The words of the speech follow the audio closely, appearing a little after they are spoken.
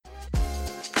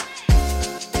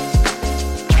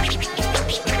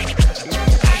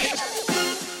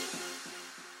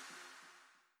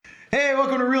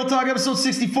Talk, episode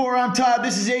 64. I'm Todd.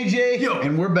 This is AJ. Yo.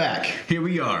 And we're back. Here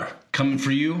we are, coming for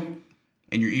you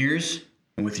in your ears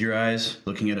and with your eyes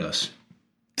looking at us.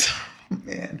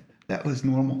 Man, that was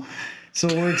normal. So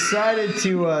we're excited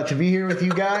to be here with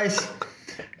you guys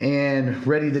and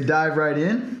ready to dive right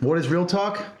in. What is Real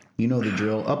Talk? You know the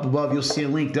drill. Up above, you'll see a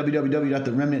link,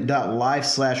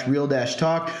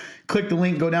 www.theremnant.live/real-talk. Click the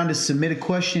link, go down to submit a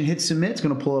question, hit submit. It's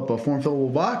going to pull up a form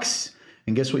fillable box.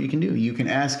 And guess what you can do? You can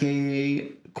ask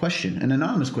a question, an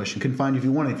anonymous question. Couldn't find you if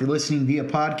you want it. If you're listening via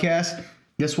podcast,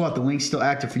 guess what? The link's still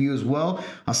active for you as well.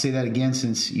 I'll say that again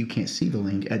since you can't see the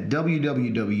link at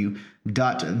www.theremnant,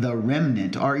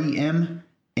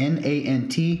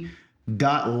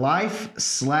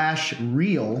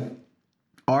 REMNANT.life/real,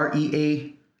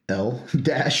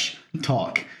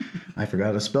 REAL-talk. I forgot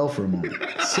how to spell for a moment.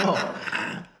 So,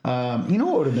 you know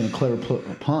what would have been a clever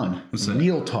pun? What's that?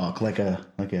 Real Talk, like a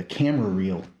camera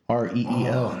reel, REEL.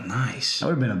 Oh, nice. That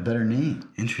would have been a better name.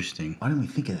 Interesting. Why didn't we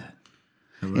think of that?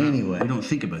 Anyway, we don't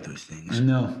think about those things.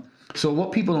 No. So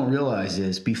what people don't realize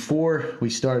is before we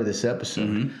started this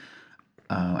episode,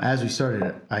 as we started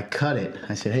it, I cut it.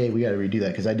 I said, hey, we got to redo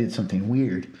that because I did something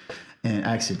weird and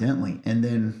accidentally. And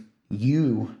then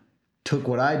you took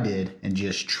what I did and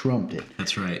just trumped it.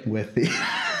 That's right. With the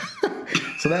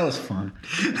So that was fun.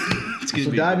 It's good.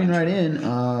 So diving right in,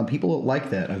 people like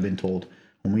that, I've been told.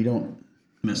 When we don't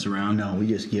mess around. No, we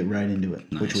just get right into it,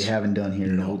 which we haven't done here.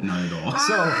 Nope, not at all.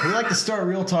 So we like to start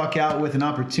Real Talk out with an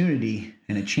opportunity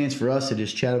and a chance for us to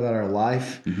just chat about our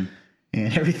life and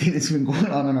everything that's been going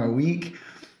on in our week.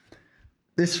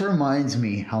 This reminds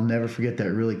me, I'll never forget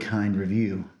that really kind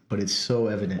review, but it's so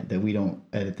evident that we don't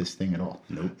edit this thing at all.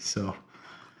 Nope. So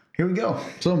here we go.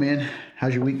 So, man,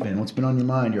 how's your week been? What's been on your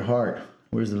mind, your heart?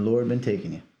 Where's the Lord been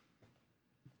taking you?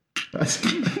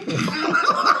 Listen.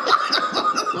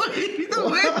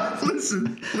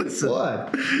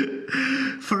 What?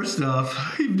 First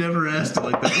off, you've never asked it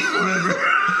like that.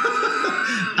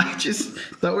 I just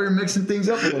thought we were mixing things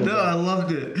up a little bit. No, I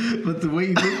loved it. But the way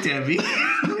you looked at me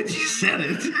when you said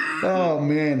it. Oh,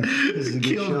 man. This is a good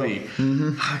Killed show. me.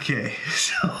 Okay,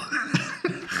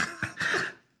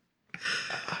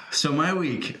 so my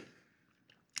week.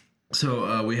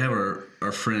 So we have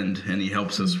our friend, and he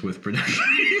helps us with production.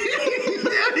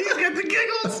 Yeah, he's got the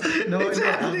giggles. No,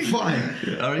 I'm fine.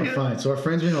 I'm fine. So our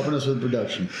friend's been helping us with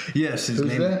production. Yes, his Who's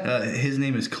name. that? His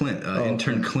name is Clint,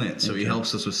 intern Clint. So he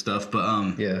helps us with stuff.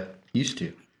 But Yeah, used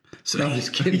to. so No, I'm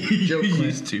just kidding. Joke, Clint.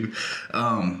 used to.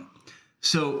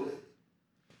 So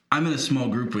I'm in a small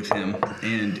group with him,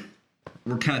 and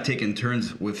we're kind of taking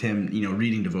turns with him,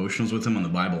 reading devotionals with him on the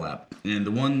Bible app. And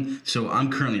so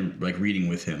I'm currently reading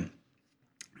with him.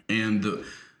 And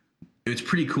it's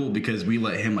pretty cool because we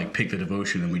let him pick the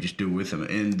devotion and we just do it with him.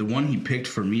 And the one he picked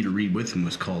for me to read with him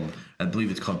was I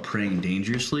believe it's called Praying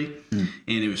Dangerously. And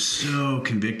it was so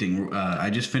convicting. I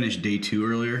just finished day 2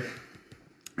 earlier.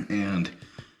 And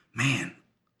man,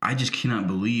 I just cannot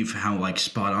believe how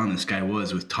spot on this guy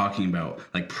was with talking about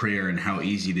prayer and how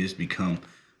easy it is to become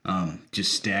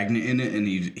just stagnant in it. And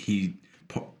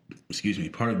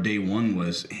part of day 1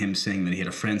 was him saying that he had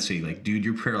a friend say dude,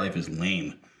 your prayer life is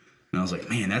lame. And I was like,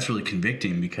 man, that's really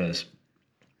convicting because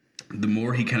the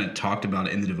more he kind of talked about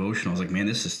it in the devotion, I was like, man,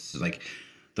 this is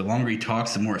the longer he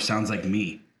talks, the more it sounds like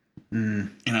me. And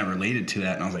I related to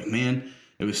that. And I was like, man,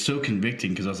 it was so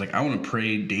convicting because I was like, I want to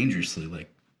pray dangerously.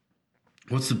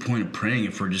 What's the point of praying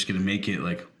if we're just going to make it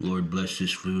Lord, bless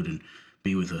this food and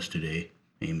be with us today.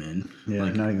 Amen.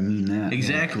 Yeah, not even mean that.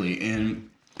 Exactly. Yeah. And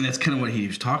that's kind of what he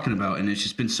was talking about. And it's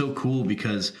just been so cool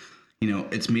because,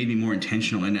 it's made me more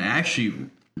intentional. And it actually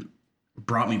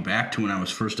brought me back to when I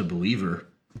was first a believer,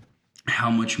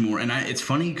 how much more. And it's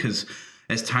funny because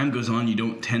as time goes on, you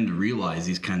don't tend to realize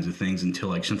these kinds of things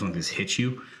until something like this hits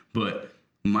you. But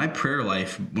my prayer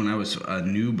life when I was a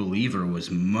new believer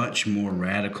was much more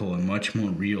radical and much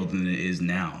more real than it is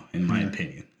now, in my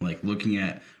opinion. Looking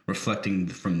at reflecting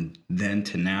from then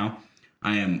to now,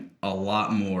 I am a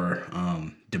lot more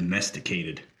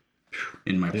domesticated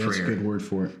in my prayer. That's a good word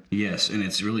for it. Yes, and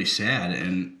it's really sad.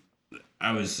 And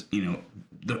I was, in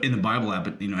the Bible app,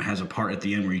 it has a part at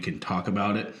the end where you can talk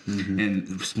about it. And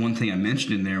one thing I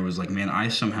mentioned in there was man, I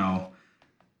somehow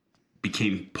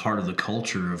became part of the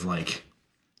culture of it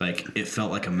felt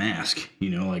like a mask,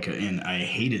 and I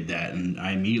hated that. And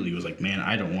I immediately was like, man,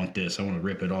 I don't want this. I want to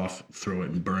rip it off, throw it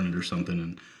and burn it or something.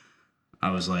 And I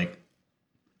was like,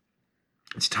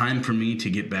 it's time for me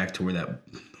to get back to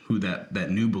who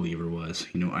that new believer was.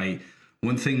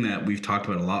 One thing that we've talked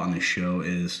about a lot on this show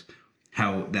is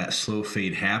how that slow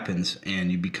fade happens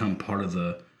and you become part of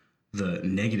the the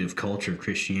negative culture of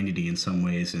Christianity in some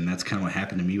ways, and that's kind of what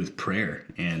happened to me with prayer,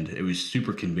 and it was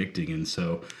super convicting. And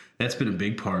so that's been a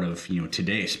big part of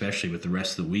today, especially with the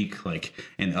rest of the week, like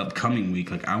and upcoming week.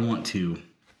 Like I want to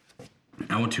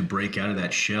break out of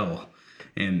that shell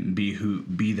and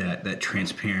be that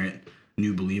transparent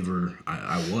new believer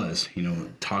I was,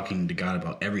 talking to God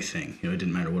about everything. It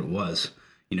didn't matter what it was.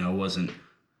 I wasn't,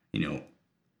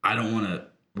 I don't want to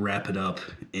wrap it up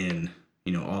in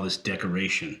all this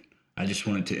decoration. I just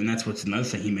wanted to, and that's what's another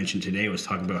thing he mentioned today, was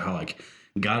talking about how like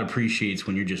God appreciates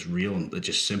when you're just real and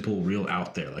just simple, real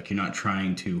out there. Like you're not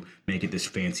trying to make it this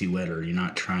fancy letter. You're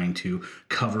not trying to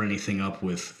cover anything up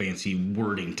with fancy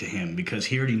wording to him, because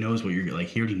he already knows what you're like.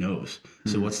 He already knows.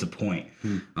 So what's the point?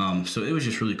 So it was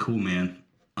just really cool, man.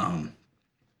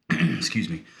 Excuse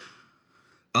me.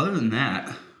 Other than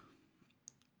that,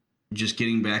 just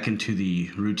getting back into the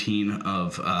routine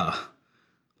of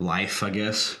life, I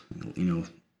guess,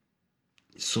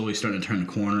 slowly starting to turn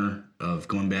the corner of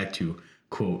going back to,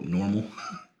 quote, normal.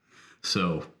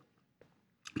 So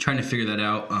trying to figure that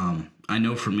out. I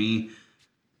know for me,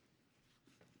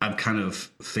 I've kind of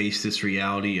faced this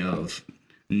reality of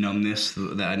numbness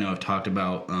that I know I've talked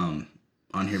about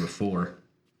on here before.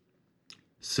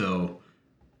 So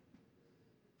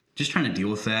just trying to deal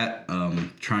with that,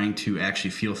 trying to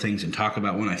actually feel things and talk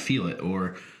about when I feel it,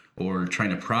 or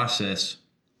trying to process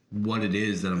what it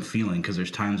is that I'm feeling, because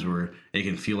there's times where it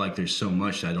can feel like there's so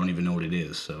much that I don't even know what it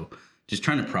is. So just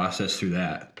trying to process through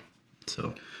that.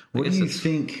 So what do you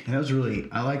think? That was really,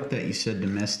 I like that you said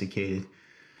domesticated.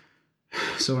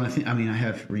 So when I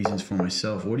have reasons for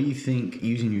myself. What do you think,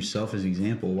 using yourself as an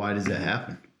example, why does that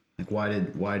happen? Like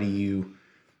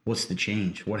what's the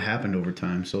change? What happened over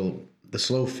time? So the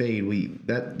slow fade,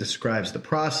 that describes the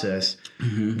process,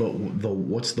 but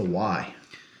what's the why?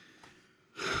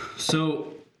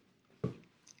 So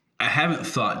I haven't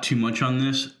thought too much on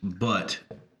this, but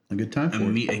a good time for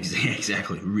it.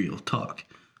 Exactly, real talk.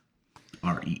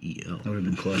 REEL. That would have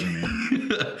been clever,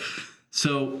 man.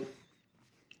 So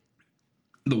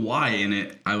the why in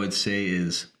it, I would say,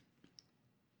 is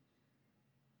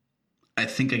I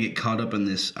think I get caught up in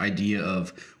this idea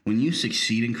of when you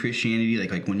succeed in Christianity,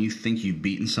 like when you think you've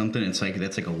beaten something, it's like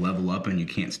that's like a level up and you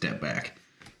can't step back.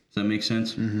 Does that make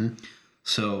sense? Mm-hmm.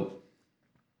 So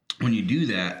when you do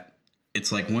that,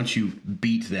 it's like once you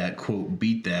beat that, quote,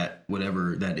 beat that,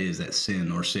 whatever that is, that sin,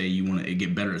 or say you want to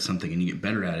get better at something and you get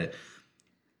better at it,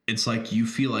 it's like you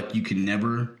feel like you can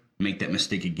never make that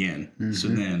mistake again. Mm-hmm. So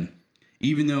then,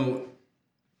 even though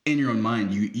in your own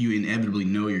mind you inevitably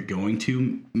know you're going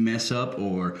to mess up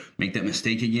or make that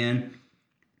mistake again,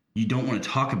 you don't want to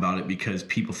talk about it because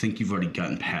people think you've already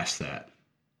gotten past that.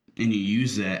 And you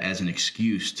use that as an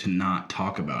excuse to not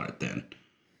talk about it then.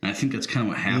 And I think that's kind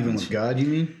of what happens. Even with God, you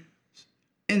mean?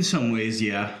 In some ways,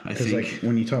 yeah. I think like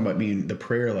when you talk about being the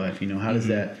prayer life, how does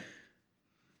that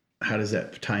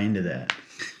tie into that?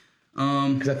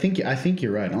 Because I think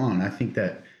you're right on. I think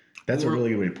that's a really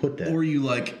good way to put that. Or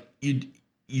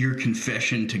your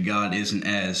confession to God isn't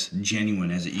as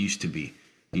genuine as it used to be.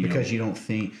 Because you don't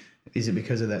think. Is it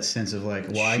because of that sense of like,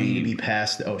 well, I need to be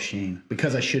past? Shame.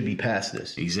 Because I should be past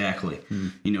this. Exactly.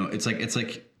 It's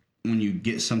like when you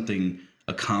get something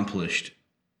accomplished,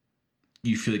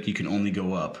 you feel like you can only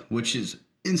go up, which is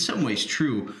in some ways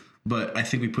true, but I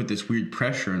think we put this weird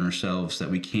pressure on ourselves that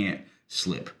we can't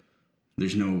slip.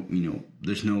 There's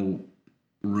no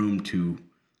room to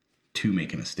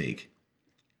make a mistake.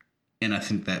 And I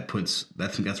think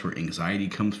that's where anxiety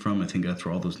comes from. I think that's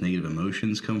where all those negative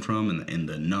emotions come from, and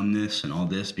the numbness and all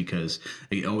this, because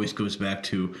it always goes back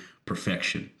to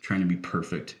perfection, trying to be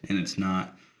perfect, and it's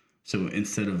not. So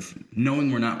instead of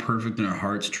knowing we're not perfect in our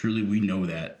hearts, truly we know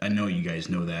that. I know you guys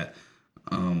know that.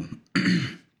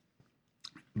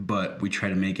 But we try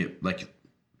to make it like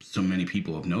so many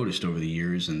people have noticed over the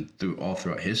years and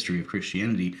throughout history of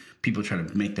Christianity, people try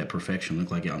to make that perfection look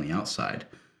like it on the outside.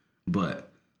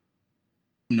 But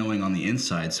knowing on the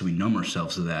inside, so we numb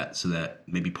ourselves to that, so that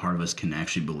maybe part of us can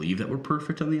actually believe that we're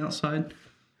perfect on the outside.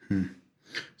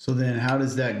 So then how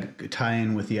does that tie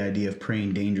in with the idea of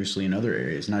praying dangerously in other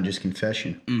areas, not just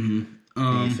confession? Mm-hmm.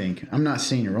 What do you think? I'm not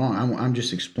saying you're wrong. I'm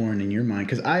just exploring in your mind,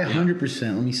 because I 100%,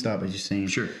 let me stop by just saying,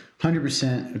 sure,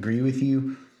 100% agree with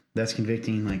you. That's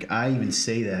convicting. Like I even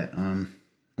say that.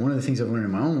 One of the things I've learned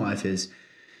in my own life is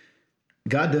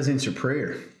God does answer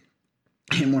prayer.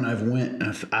 And when I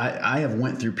have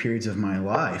went through periods of my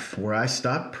life where I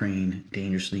stopped praying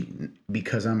dangerously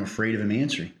because I'm afraid of him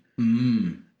answering.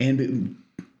 And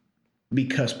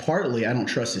because partly I don't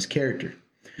trust his character.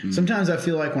 Sometimes I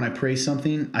feel like when I pray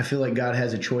something, I feel like God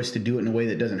has a choice to do it in a way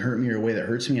that doesn't hurt me or a way that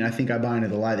hurts me. And I think I buy into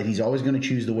the lie that he's always going to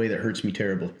choose the way that hurts me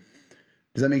terribly.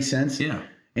 Does that make sense? Yeah.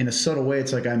 In a subtle way,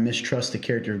 it's like I mistrust the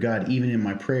character of God even in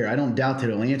my prayer. I don't doubt that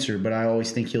he'll answer, but I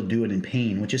always think he'll do it in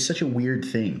pain, which is such a weird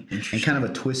thing and kind of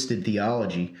a twisted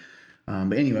theology.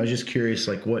 But anyway, I was just curious,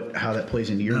 like how that plays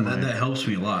into your mind. That helps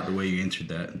me a lot, the way you answered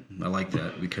that. I like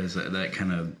that because that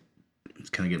kind of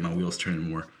get my wheels turning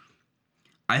more.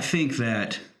 I think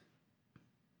that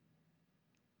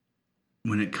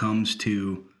when it comes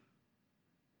to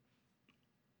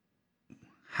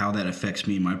how that affects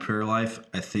me in my prayer life,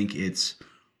 I think it's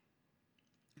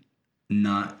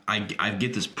not. I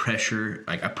get this pressure.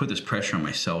 Like I put this pressure on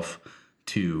myself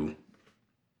to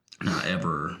not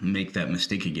ever make that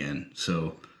mistake again.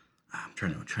 So I'm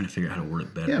trying to figure out how to word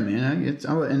it better. Yeah, man.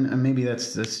 And maybe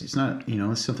that's it's not,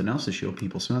 it's something else to show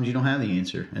people. Sometimes you don't have the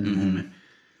answer in the moment.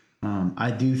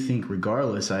 I do think,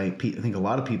 regardless, I think a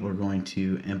lot of people are going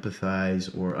to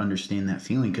empathize or understand that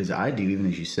feeling, because I do, even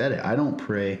as you said it. I don't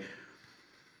pray.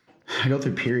 I go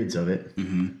through periods of it.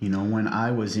 When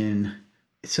I was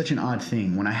it's such an odd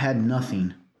thing. When I had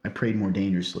nothing, I prayed more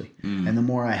dangerously. And the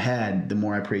more I had, the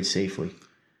more I prayed safely.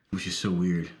 Which is so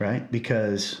weird. Right?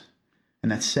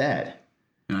 And that's sad.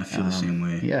 And I feel the same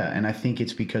way. Yeah, and I think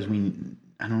it's because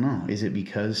I don't know. Is it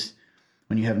because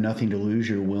when you have nothing to lose,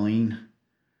 you're willing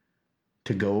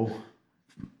to go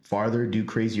farther, do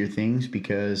crazier things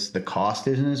because the cost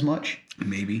isn't as much?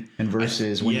 Maybe. And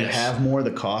versus when you have more,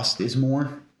 the cost is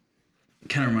more? It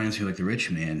kind of reminds me of like the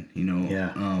rich man,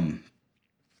 Yeah.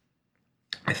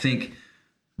 I think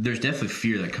there's definitely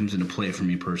fear that comes into play for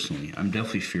me personally. I'm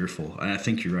definitely fearful. And I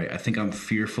think you're right. I think I'm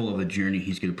fearful of the journey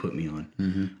he's going to put me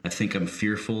on. I think I'm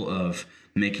fearful of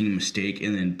making a mistake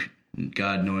and then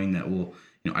God knowing that,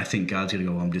 I think God's going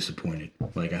to go, I'm disappointed.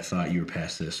 Like, I thought you were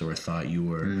past this, or I thought you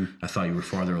were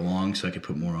farther along so I could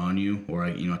put more on you, or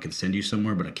I could send you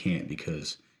somewhere, but I can't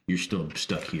because you're still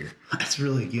stuck here. That's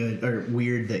really good, or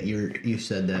weird that you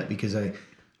said that, because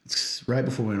right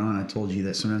before we went on, I told you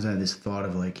that sometimes I had this thought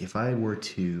of, like, if I were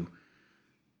to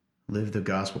live the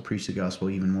gospel, preach the gospel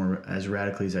even more as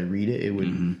radically as I read it, it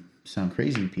would sound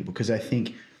crazy to people. Because I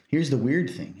think, here's the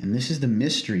weird thing, and this is the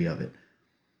mystery of it,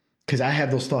 because I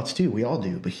have those thoughts too, we all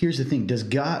do. But here's the thing,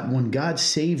 when God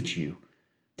saved you,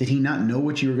 did he not know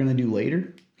what you were going to do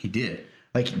later? He did.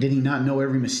 Like, did he not know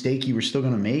every mistake you were still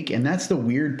going to make? And that's the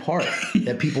weird part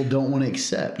that people don't want to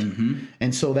accept.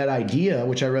 And so that idea,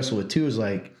 which I wrestle with too, is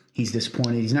like, he's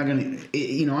disappointed. He's not going to,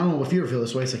 I don't know if you ever feel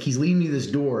this way. It's like, he's leading me to this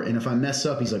door, and if I mess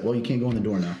up, he's like, well, you can't go in the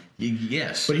door now.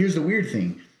 Yes. But here's the weird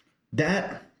thing.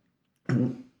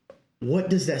 What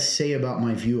does that say about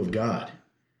my view of God?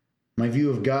 My view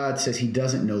of God says he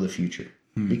doesn't know the future.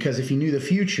 Because if he knew the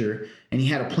future and he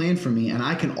had a plan for me, and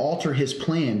I can alter his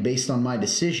plan based on my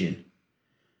decision,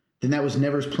 then that was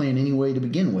never his plan anyway to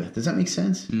begin with. Does that make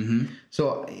sense?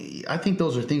 So I think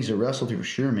those are things to wrestle through for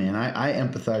sure, man. I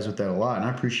empathize with that a lot, and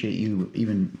I appreciate you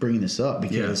even bringing this up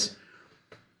because,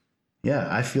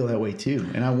 I feel that way too.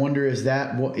 And I wonder, is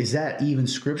that even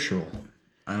scriptural?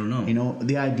 I don't know.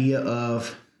 The idea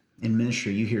of, in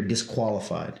ministry, you hear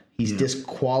disqualified. He's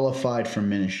disqualified from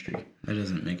ministry. That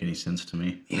doesn't make any sense to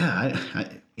me. Yeah,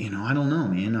 I don't know,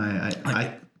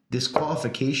 man.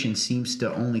 Disqualification seems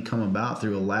to only come about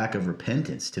through a lack of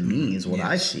repentance, to me, is what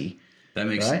I see. That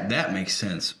makes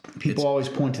sense. People always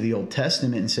point to the Old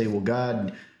Testament and say, well,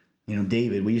 God,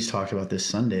 David, we just talked about this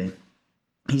Sunday.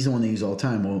 He's the one they use all the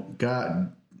time. Well,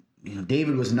 God,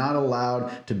 David was not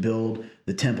allowed to build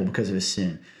the temple because of his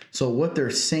sin. So what they're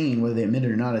saying, whether they admit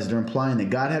it or not, is they're implying that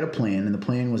God had a plan, and the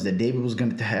plan was that David was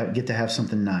going to get to have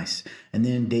something nice. And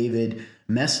then David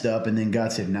messed up, and then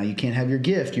God said, now you can't have your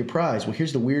gift, your prize. Well,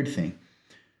 here's the weird thing.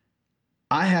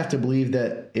 I have to believe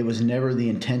that it was never the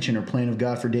intention or plan of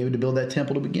God for David to build that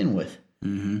temple to begin with.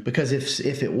 Because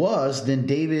if it was, then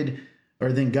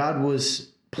God's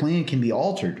plan can be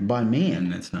altered by man.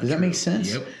 And that's not Does that true. make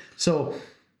sense? Yep. So,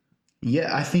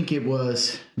 yeah, I think it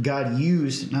was God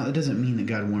used. Now, that doesn't mean that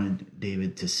God wanted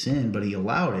David to sin, but he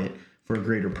allowed it for a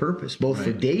greater purpose, both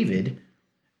for David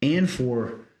and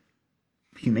for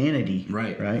humanity.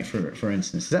 Right. For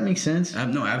instance, does that make sense?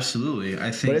 No, absolutely.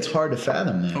 I think, but it's hard to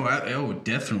fathom that. Oh,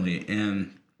 definitely.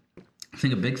 And I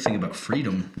think a big thing about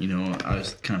freedom, I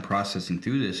was kind of processing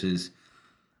through this, is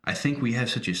I think we have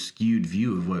such a skewed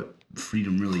view of what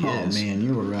freedom really is. Oh man,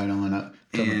 you were right on. I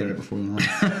talked about it before we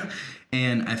went on.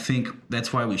 And I think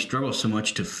that's why we struggle so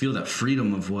much to feel that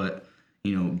freedom of what,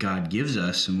 God gives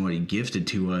us and what he gifted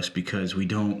to us, because we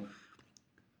don't.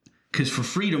 Because for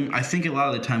freedom, I think a lot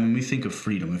of the time when we think of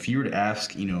freedom, if you were to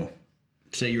ask,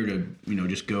 say you were to,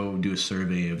 just go do a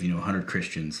survey of, 100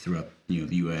 Christians throughout, the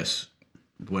U.S.,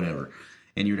 whatever,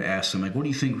 and you were to ask them, like, what do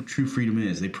you think true freedom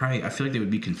is? I feel like they would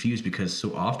be confused because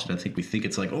so often I think we think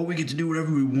it's like, oh, we get to do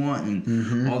whatever we want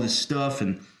and all this stuff.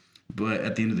 But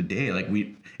at the end of the day, like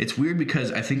it's weird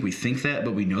because I think we think that,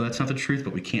 but we know that's not the truth,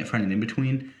 but we can't find an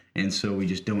in-between. And so we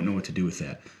just don't know what to do with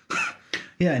that.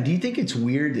 Yeah, and do you think it's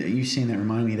weird that you saying that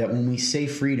reminded me that when we say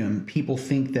freedom, people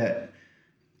think that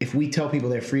if we tell people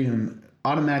they have freedom,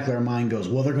 automatically our mind goes,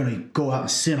 well, they're going to go out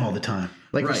and sin all the time.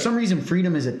 Like for some reason,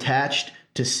 freedom is attached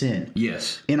to sin.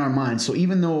 Yes. In our minds. So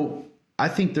even though I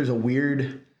think there's a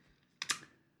weird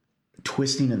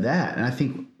twisting of that, and I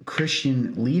think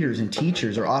Christian leaders and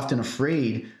teachers are often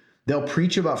afraid they'll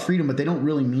preach about freedom, but they don't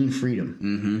really mean freedom.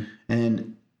 Mm-hmm.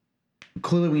 And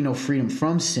clearly we know freedom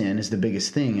from sin is the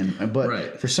biggest thing.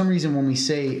 But for some reason when we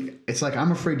say, it's like,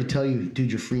 I'm afraid to tell you,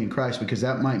 dude, you're free in Christ, because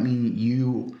that might mean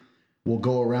you will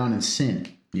go around and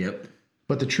sin. Yep.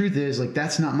 But the truth is, like,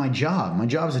 that's not my job. My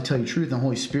job is to tell you truth, and the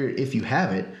Holy Spirit, if you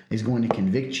have it, is going to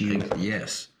convict you.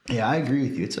 Yes. Yeah, I agree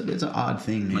with you. It's an odd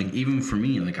thing, man. Like, even for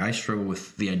me, like, I struggle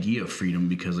with the idea of freedom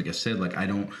because, like I said, like, I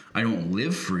don't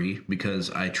live free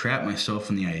because I trap myself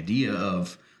in the idea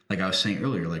of, like I was saying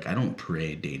earlier, like, I don't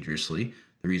pray dangerously.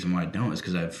 The reason why I don't is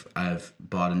because I've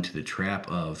bought into the trap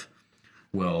of,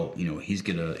 well, you know, he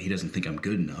doesn't think I'm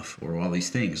good enough, or all these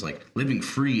things. Like, living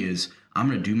free is, I'm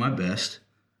going to do my best.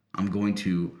 I'm going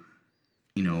to,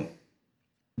 you know,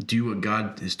 do what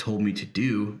God has told me to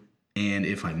do. And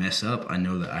if I mess up, I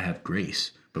know that I have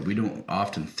grace. But we don't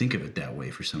often think of it that way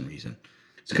for some reason.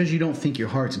 It's because you don't think your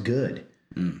heart's good.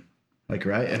 Like,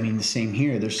 right? I mean, the same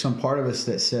here. There's some part of us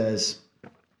that says,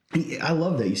 I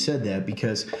love that you said that,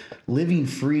 because living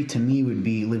free to me would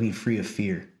be living free of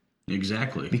fear.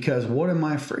 Exactly. Because what am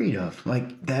I afraid of?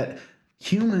 Like, that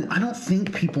I don't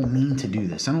think people mean to do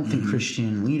this. I don't think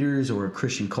Christian leaders or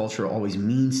Christian culture always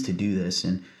means to do this.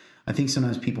 And I think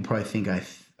sometimes people probably think I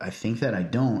think that. I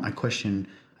don't.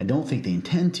 I don't think they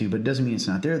intend to, but it doesn't mean it's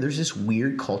not there. There's this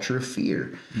weird culture of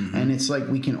fear. And it's like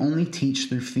we can only teach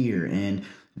through fear. And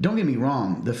don't get me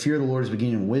wrong, the fear of the Lord is the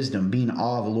beginning of wisdom, being in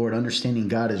awe of the Lord, understanding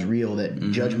God is real, that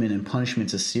judgment and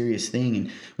punishment's a serious thing.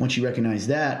 And once you recognize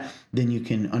that, then you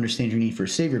can understand your need for a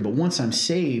Savior. But once I'm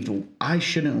saved, I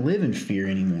shouldn't live in fear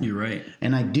anymore. You're right.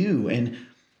 And I do. And,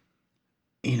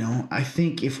 you know, I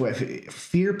think if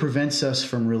fear prevents us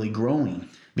from really growing,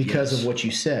 because of what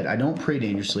you said. I don't pray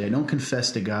dangerously. I don't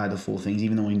confess to God the full things,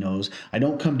 even though he knows. I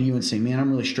don't come to you and say, man, I'm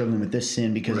really struggling with this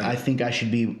sin because I think I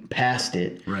should be past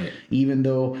it. Right. Even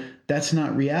though that's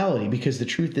not reality, because the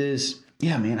truth is,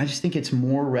 yeah, man, I just think it's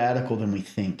more radical than we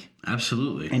think.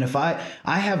 Absolutely. And if I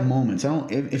have moments,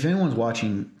 if anyone's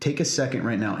watching, take a second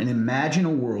right now and imagine a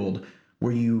world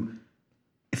where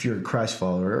if you're a Christ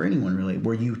follower or anyone really,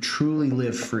 where you truly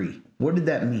live free. What did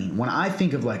that mean? When I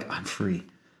think of like, I'm free,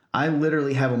 I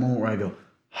literally have a moment where I go,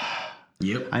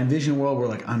 yep. I envision a world where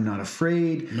like, I'm not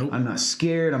afraid. Nope. I'm not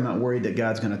scared. I'm not worried that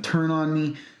God's going to turn on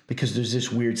me, because there's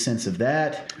this weird sense of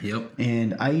that. Yep.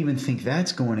 And I even think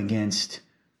that's going against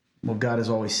what God has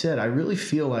always said. I really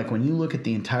feel like when you look at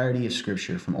the entirety of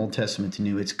Scripture from Old Testament to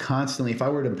New, it's constantly, if I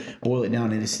were to boil it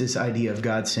down, it's this idea of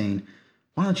God saying,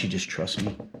 why don't you just trust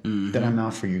me that I'm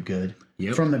out for your good?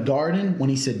 Yep. From the garden, when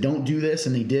he said, don't do this,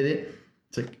 and they did it,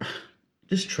 it's like,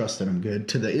 just trust that I'm good.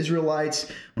 To the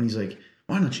Israelites, when he's like,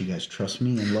 why don't you guys trust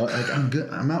me and love? Like, I'm good.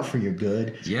 I'm out for your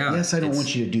good. Yeah. Yes, I don't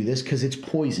want you to do this because it's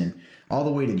poison. All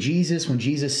the way to Jesus, when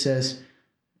Jesus says,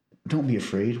 don't be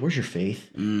afraid. Where's your faith?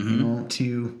 You know,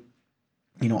 to,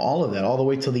 you know, all of that, all the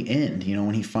way till the end, you know,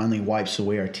 when he finally wipes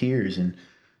away our tears. And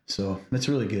so that's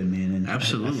really good, man. And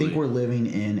absolutely. I think we're living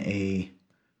in a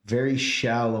very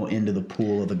shallow end of the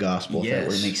pool of the gospel, if that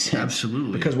word makes sense.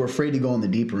 Absolutely. Because we're afraid to go on the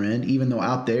deeper end, even though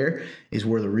out there is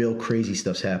where the real crazy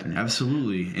stuff's happening.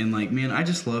 Absolutely. And like, man, I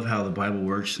just love how the Bible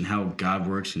works and how God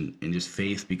works and just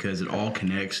faith, because it all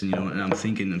connects. And, you know, and I'm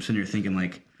sitting here thinking,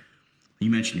 like,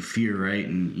 you mentioned fear, right?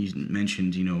 And you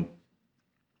mentioned, you know,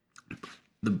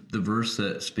 the verse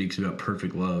that speaks about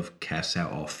perfect love casts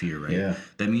out all fear, right? Yeah.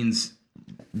 That means,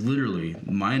 literally,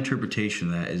 my interpretation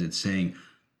of that is it's saying,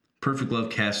 perfect love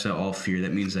casts out all fear.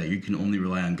 That means that you can only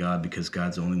rely on God because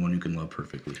God's the only one who can love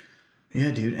perfectly.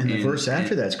 Yeah, dude. And the verse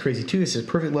after that's crazy too. It says,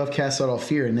 perfect love casts out all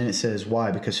fear. And then it says,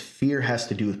 why? Because fear has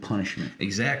to do with punishment.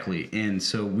 Exactly. And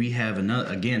so we have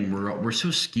another, again, we're so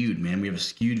skewed, man. We have a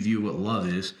skewed view of what love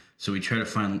is. So we try to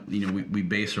find, you know, we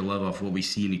base our love off what we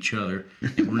see in each other.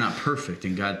 And we're not perfect.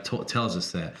 And God tells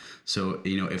us that. So,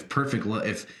 you know, if perfect love,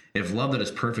 if love that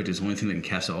is perfect is the only thing that can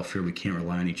cast out all fear, we can't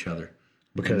rely on each other.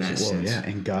 Because, well, yeah,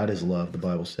 and God is love, the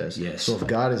Bible says. Yes. So if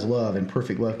God is love and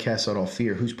perfect love casts out all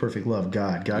fear, who's perfect love?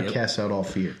 God casts out all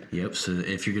fear. Yep. So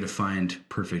if you're going to find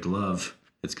perfect love,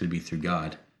 it's going to be through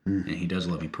God. and he does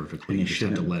love you perfectly. You just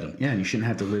have to let him. Yeah, and you shouldn't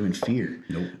have to live in fear.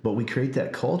 Nope. But we create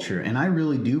that culture, and I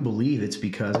really do believe it's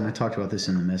because, and I talked about this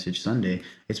in the message Sunday,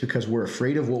 it's because we're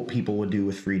afraid of what people would do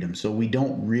with freedom. So we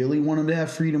don't really want them to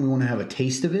have freedom. We want to have a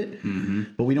taste of it,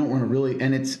 but we don't want to really,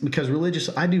 and it's because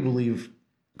I do believe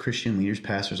Christian leaders,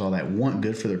 pastors, all that want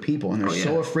good for their people, and they're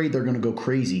so afraid they're going to go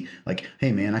crazy. Like,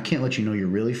 hey man, I can't let you know you're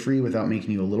really free without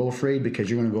making you a little afraid, because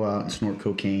you're going to go out and snort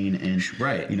cocaine and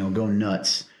go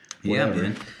nuts. Whatever. Yeah,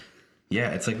 man.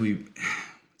 Yeah, it's like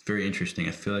it's very interesting.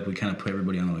 I feel like we kind of put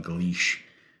everybody on like a leash.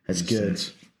 That's good.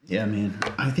 Sense. Yeah, man.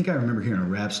 I think I remember hearing a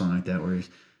rap song like that where he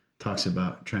talks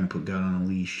about trying to put God on a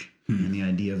leash, and the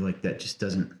idea of like that just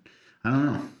doesn't. I don't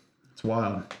know. It's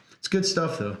wild. It's good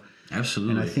stuff though.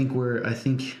 Absolutely. And I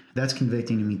think that's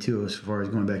convicting to me too, as far as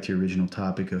going back to your original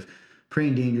topic of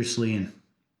praying dangerously. And,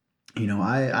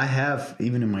 I have,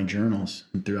 even in my journals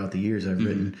and throughout the years, I've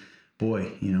written,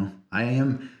 boy,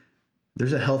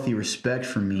 there's a healthy respect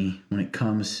for me when it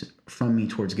comes from me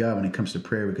towards God, when it comes to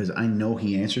prayer, because I know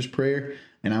he answers prayer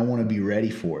and I want to be ready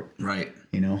for it. Right.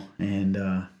 And,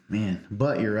 man,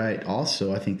 but you're right.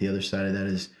 Also, I think the other side of that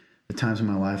is the times in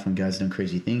my life when God's done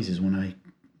crazy things is when I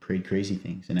prayed crazy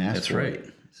things and asked for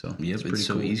it. So yeah, it's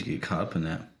so easy to get caught up in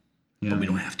that. Yeah, but we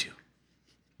don't have to.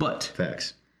 But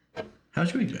facts.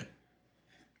 How's your week been?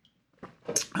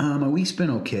 My week's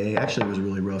been okay. Actually, it was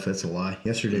really rough. That's a lie.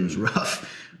 Yesterday was rough.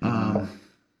 Right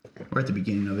at the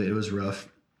beginning of it, it was rough.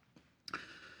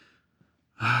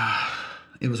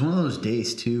 It was one of those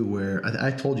days too where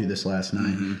I told you this last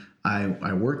night.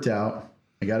 I worked out.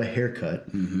 I got a haircut.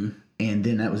 And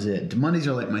then that was it. Mondays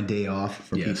are like my day off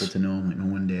for people to know. Like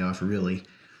my one day off, really.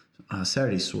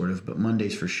 Saturdays sort of, but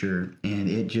Mondays for sure. And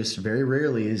it just very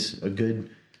rarely is a good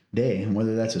day. And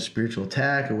whether that's a spiritual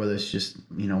attack or whether it's just,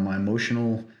 my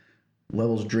emotional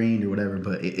levels drained or whatever.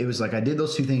 But it was like I did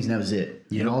those two things and that was it.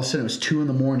 Yep. And all of a sudden it was 2 a.m.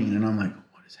 and I'm like,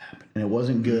 what is happening? And it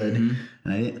wasn't good. And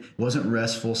it wasn't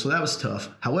restful. So that was tough.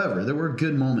 However, there were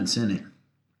good moments in it.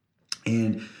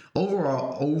 And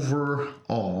overall,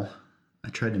 I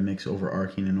tried to mix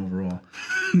overarching and overall.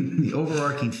 The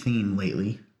overarching theme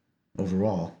lately,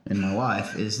 overall, in my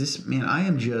life is this, man, I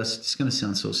am just, it's going to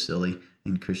sound so silly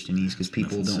in Christianese because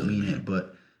people don't mean it,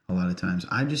 but a lot of times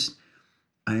I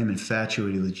am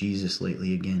infatuated with Jesus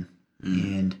lately again.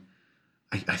 And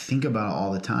I think about it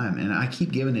all the time. And I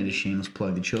keep giving it a shameless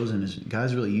plug. The Chosen is,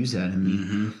 guys really use that in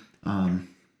me,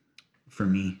 for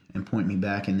me and point me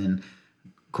back. And then,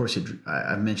 of course,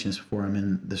 I've mentioned this before. I'm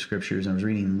in the scriptures. I was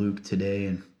reading Luke today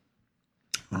and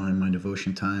in my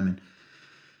devotion time. And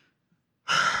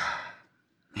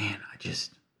man,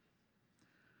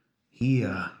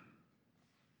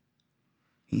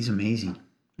 he's amazing.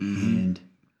 And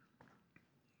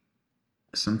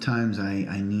sometimes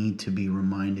I need to be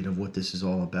reminded of what this is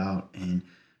all about. And,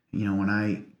 when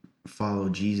I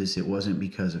followed Jesus, it wasn't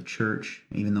because of church,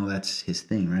 even though that's his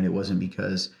thing, right? It wasn't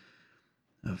because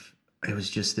of, it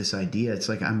was just this idea. It's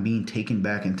like I'm being taken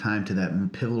back in time to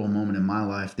that pivotal moment in my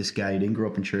life. This guy who didn't grow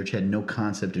up in church, had no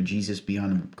concept of Jesus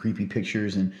beyond creepy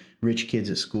pictures and rich kids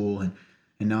at school. And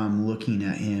now I'm looking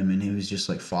at him and he was just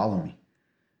like, follow me.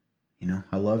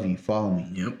 I love you. Follow me.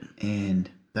 Yep. And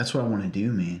that's what I want to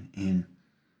do, man. And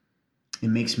it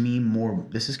makes me more,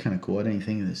 this is kind of cool. I didn't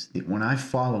think of this. When I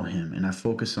follow him and I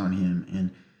focus on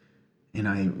him and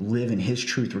I live in his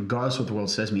truth, regardless of what the world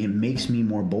says to me, it makes me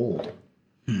more bold.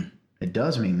 It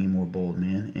does make me more bold,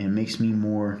 man. And it makes me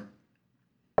more,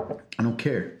 I don't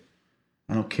care.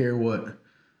 I don't care what,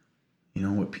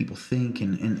 what people think.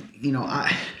 And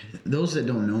those that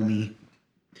don't know me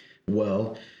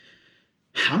well,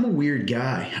 I'm a weird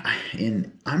guy.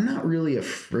 And I'm not really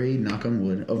afraid, knock on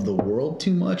wood, of the world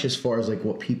too much as far as like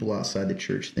what people outside the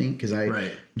church think.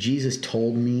 Because Jesus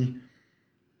told me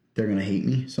they're going to hate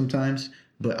me sometimes.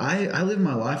 But I live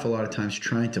my life a lot of times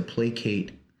trying to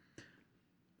placate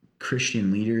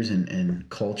Christian leaders and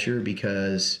culture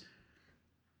because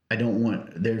I don't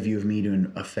want their view of me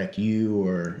to affect you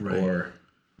or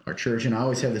our church. And I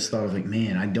always have this thought of like,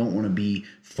 man, I don't want to be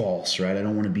false, right? I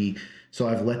don't want to be, so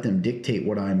I've let them dictate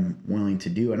what I'm willing to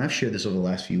do. And I've shared this over the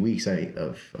last few weeks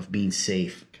of being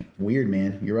safe. Weird,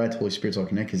 man. You're right. The Holy Spirit's all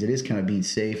connected because it is kind of being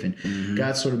safe. And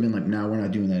God's sort of been like, no, we're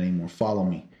not doing that anymore. Follow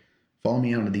me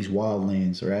out into these wild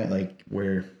lands, right? Like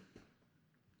where,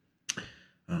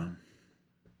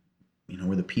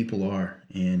 where the people are.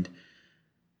 And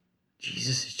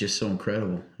Jesus is just so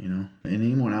incredible, And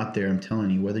anyone out there, I'm telling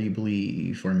you, whether you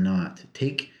believe or not,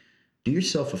 do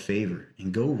yourself a favor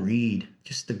and go read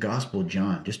just the Gospel of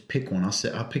John. Just pick one.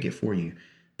 I'll pick it for you.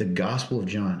 The Gospel of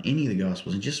John, any of the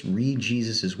Gospels, and just read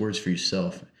Jesus' words for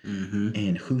yourself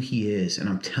and who he is. And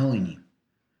I'm telling you,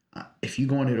 if you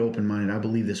go into it open-minded, I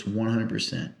believe this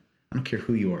 100%. I don't care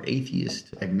who you are,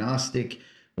 atheist, agnostic,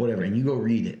 whatever, and you go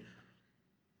read it,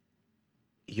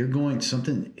 you're going to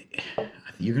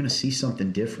see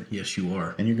something different. Yes, you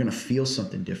are. And you're going to feel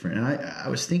something different. And I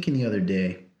was thinking the other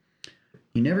day,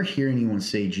 you never hear anyone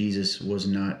say Jesus was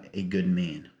not a good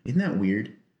man. Isn't that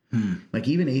weird? Like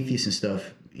even atheists and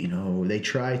stuff, they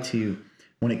try to,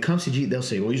 when it comes to Jesus, they'll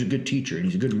say, well, he's a good teacher and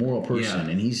he's a good moral person.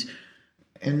 Yeah.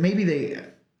 And maybe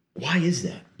why is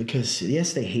that? Because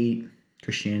yes, they hate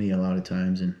Christianity a lot of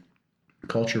times, and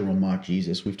culture will mock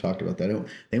Jesus. We've talked about that.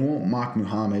 They won't mock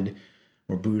Muhammad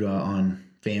or Buddha on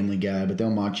Family Guy, but they'll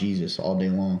mock Jesus all day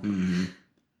long.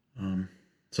 Mm-hmm.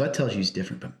 So that tells you he's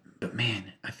different. But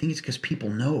man, I think it's because people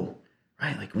know,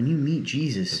 right? Like when you meet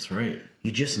Jesus, that's right.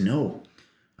 You just know.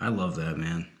 I love that,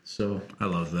 man. So I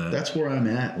love that. That's where I'm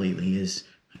at lately. Is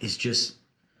just.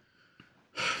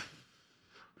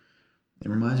 It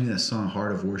reminds me of that song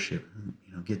 "Heart of Worship."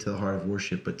 Get to the heart of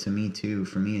worship. But to me too,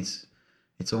 for me,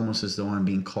 it's almost as though I'm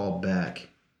being called back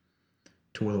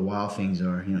to where the wild things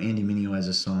are. Andy Mineo has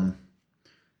a song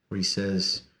where he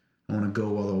says, "I want to go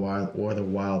where the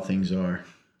wild things are,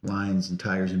 lions and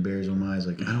tigers and bears. Oh my!"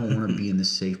 Like I don't want to be in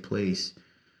this safe place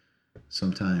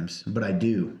sometimes, but I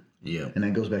do. Yeah. And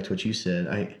that goes back to what you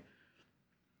said.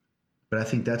 But I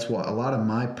think that's why a lot of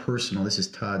my personal, this is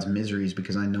Todd's miseries,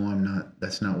 because I know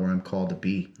that's not where I'm called to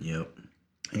be. Yep.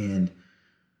 And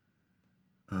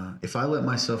if I let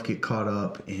myself get caught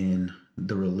up in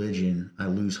the religion, I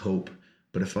lose hope.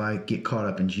 But if I get caught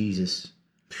up in Jesus,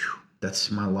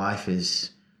 that's my life is,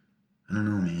 I don't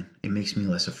know, man. It makes me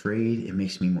less afraid. It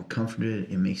makes me more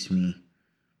comforted. It makes me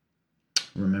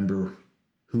remember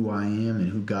who I am and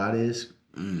who God is.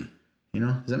 Does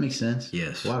that make sense?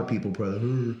 Yes. A lot of people, brother, I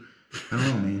don't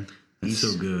know, man. That's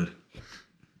so good.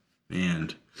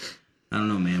 And I don't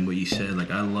know, man, what you said,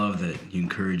 like, I love that you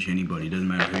encourage anybody, doesn't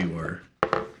matter who you are,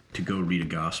 to go read a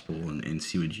gospel and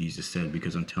see what Jesus said,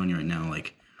 because I'm telling you right now,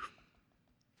 like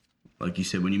you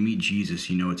said, when you meet Jesus,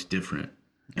 it's different.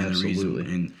 And Absolutely. The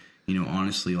reason, and,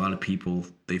 honestly, a lot of people,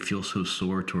 they feel so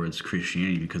sore towards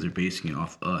Christianity because they're basing it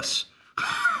off us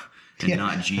and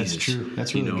not Jesus. That's true.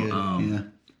 That's really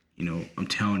good. I'm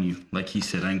telling you, like he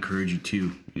said, I encourage you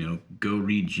to, go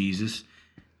read Jesus,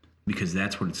 because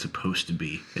that's what it's supposed to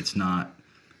be. It's not,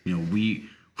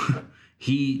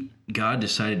 God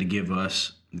decided to give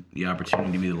us the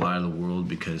opportunity to be the light of the world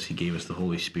because he gave us the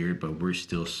Holy Spirit, but we're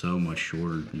still so much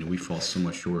shorter. We fall so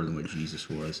much shorter than what Jesus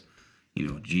was.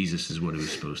 Jesus is what it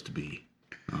was supposed to be.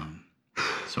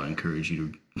 So I encourage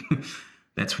you to,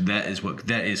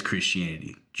 that is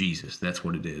Christianity. Jesus, that's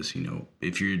what it is.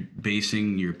 If you're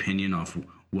basing your opinion off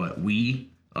what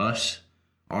us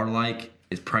are like,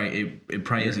 it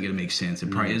probably isn't going to make sense.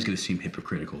 It probably is going to seem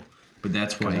hypocritical. But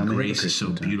that's why grace is so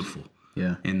beautiful.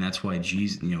 Yeah. And that's why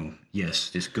Jesus,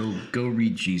 yes, just go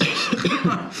read Jesus.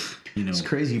 It's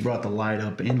crazy you brought the light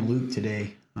up in Luke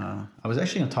today. I was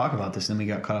actually going to talk about this, then we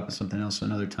got caught up in something else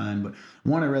another time. But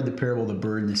I read the parable of the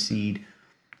bird and the seed,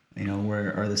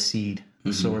 where are the seed?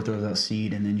 The sower throws out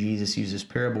seed, and then Jesus uses this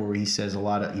parable where he says a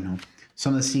lot of,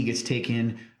 some of the seed gets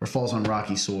taken or falls on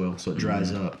rocky soil, so it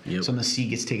dries up. Yep. Some of the seed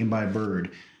gets taken by a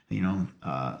bird.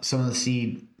 Some of the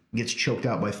seed gets choked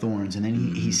out by thorns. And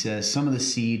then he says some of the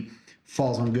seed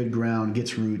falls on good ground,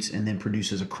 gets roots, and then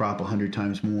produces a crop 100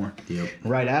 times more. Yep.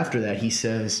 Right after that, he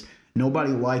says,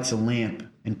 nobody lights a lamp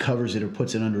and covers it or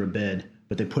puts it under a bed,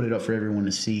 but they put it up for everyone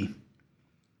to see.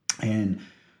 And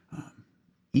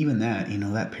even that,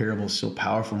 that parable is so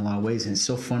powerful in a lot of ways. And it's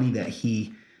so funny that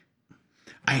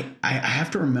I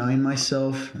have to remind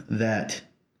myself that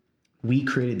we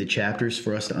created the chapters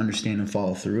for us to understand and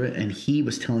follow through it. And he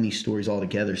was telling these stories all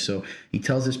together. So he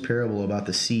tells this parable about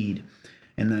the seed.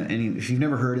 And if you've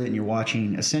never heard it and you're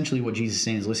watching, essentially what Jesus is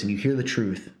saying is, listen, you hear the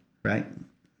truth, right,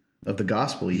 of the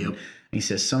gospel. Yep. And he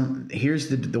says, here's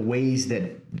the ways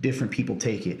that different people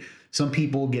take it. Some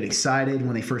people get excited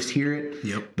when they first hear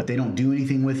it, but they don't do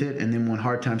anything with it. And then when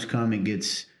hard times come, it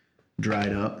gets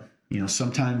dried up.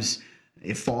 Sometimes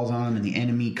it falls on them and the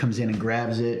enemy comes in and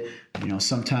grabs it.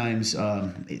 Sometimes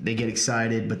they get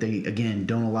excited, but they, again,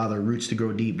 don't allow their roots to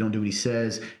grow deep, don't do what he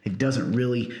says. It doesn't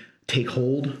really take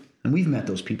hold. And we've met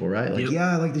those people, right? Like,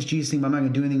 I like this Jesus thing, but I'm not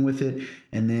going to do anything with it.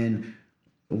 And then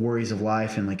the worries of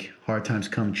life and like hard times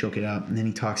come and choke it out. And then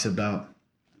he talks about,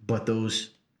 but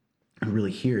those who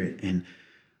really hear it. And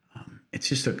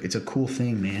it's a cool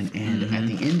thing, man. And at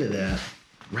the end of that,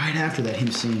 right after that,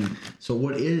 him saying, so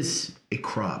what is a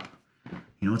crop?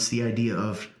 It's the idea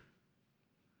of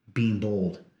being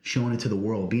bold, showing it to the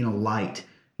world, being a light.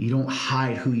 You don't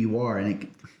hide who you are. And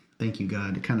thank you,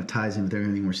 God. It kind of ties in with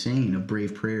everything we're saying of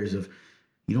brave prayers of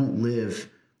you don't live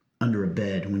under a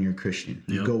bed when you're a Christian.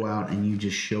 You go out and you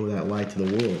just show that light to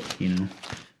the world, you know.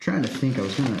 Trying to think,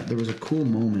 there was a cool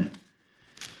moment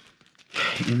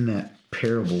in that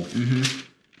parable,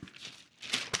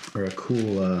 or a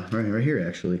cool, right here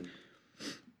actually.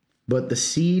 But the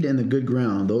seed and the good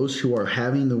ground, those who are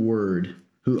having the word,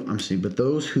 but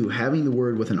those who having the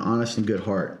word with an honest and good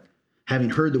heart, having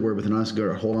heard the word with an honest and good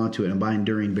heart, hold on to it, and by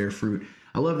enduring bear fruit.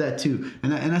 I love that too.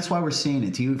 And that's why we're saying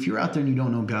it to you. If you're out there and you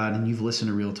don't know God and you've listened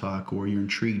to Real Talk or you're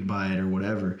intrigued by it or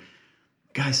whatever,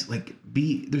 guys, like,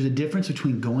 there's a difference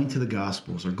between going to the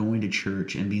Gospels or going to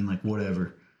church and being like,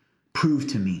 whatever, prove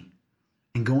to me.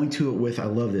 And going to it with, I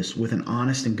love this, with an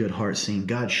honest and good heart, saying,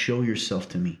 God, show yourself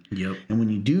to me. Yep. And when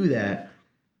you do that,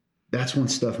 that's when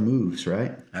stuff moves,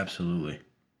 right? Absolutely.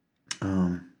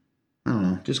 I don't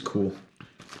know, just cool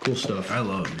stuff. I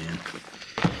love it, man.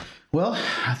 Well,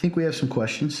 I think we have some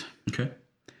questions. Okay.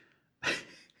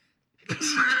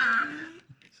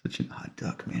 Such an odd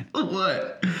duck, man.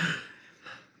 What?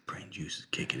 Brain juice is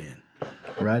kicking in.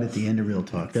 Right at the end of Real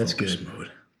Talk. That's Focus good.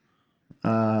 mode.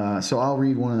 So I'll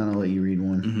read one and then I'll let you read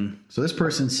one. Mm-hmm. So this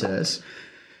person says,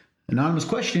 anonymous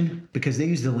question, because they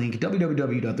use the link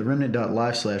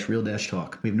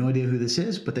www.theremnant.live/real-talk. We have no idea who this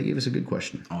is, but they gave us a good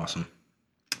question. Awesome.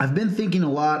 I've been thinking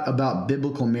a lot about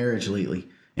biblical marriage lately,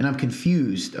 and I'm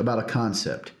confused about a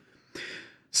concept.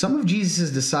 Some of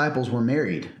Jesus' disciples were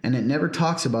married, and it never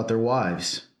talks about their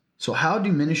wives. So how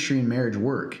do ministry and marriage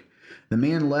work? The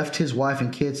man left his wife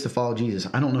and kids to follow Jesus.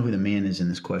 I don't know who the man is in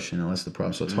this question, and that's the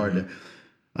problem, so it's hard to...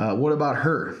 what about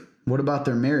her? What about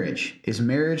their marriage? Is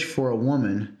marriage for a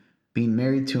woman being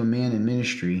married to a man in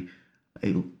ministry...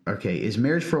 is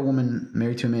marriage for a woman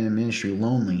married to a man in ministry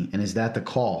lonely, and is that the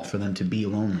call for them to be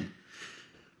lonely?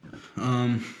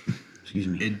 Excuse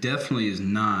me. It definitely is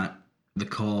not the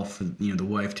call for the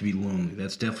wife to be lonely.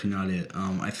 That's definitely not it.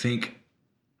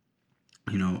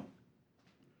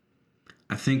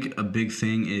 I think a big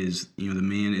thing is the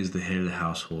man is the head of the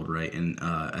household, right? And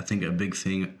I think a big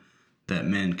thing that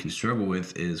men can struggle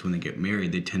with is when they get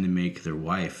married, they tend to make their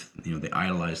wife, they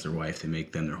idolize their wife, they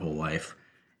make them their whole life.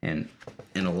 And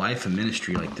in a life of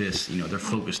ministry like this, they're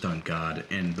focused on God,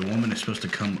 and the woman is supposed to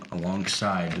come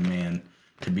alongside the man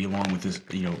to be along with this,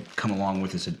 come along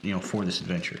with this, for this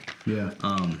adventure. Yeah.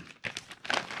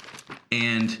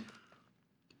 And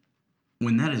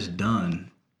when that is done,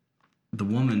 the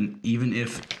woman, even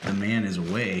if the man is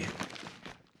away,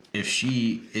 if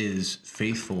she is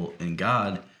faithful in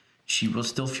God, she will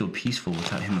still feel peaceful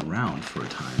without him around for a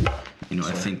time.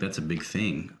 I think that's a big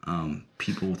thing.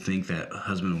 People think that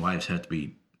husband and wives have to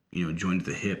be, joined at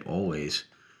the hip always,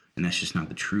 and that's just not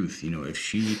the truth. Because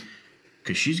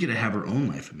she's going to have her own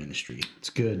life of ministry. It's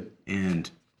good. And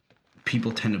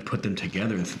people tend to put them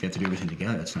together and think they have to do everything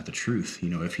together. That's not the truth.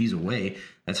 If he's away,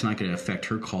 that's not going to affect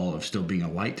her call of still being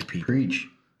a light to people. Preach.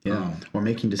 Yeah. Or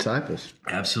making disciples.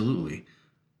 Absolutely.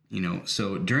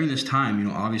 So during this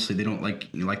time, obviously they don't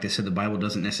like they said, the Bible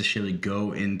doesn't necessarily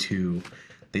go into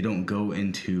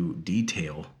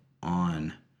detail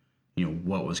on,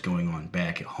 what was going on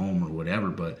back at home or whatever.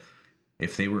 But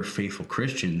if they were faithful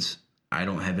Christians, I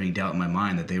don't have any doubt in my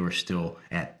mind that they were still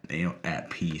at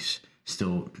peace,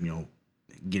 still,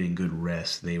 getting good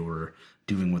rest. They were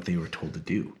doing what they were told to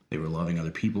do. They were loving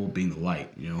other people, being the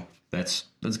light,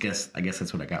 I guess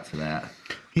that's what I got for that.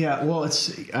 Yeah, well,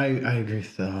 I agree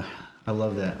with I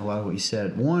love that, a lot of what you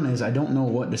said. One is, I don't know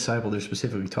what disciple they're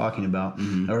specifically talking about,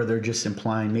 or they're just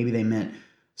implying maybe they meant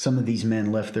some of these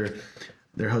men left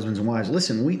their husbands and wives.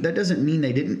 Listen, that doesn't mean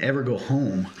they didn't ever go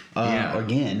home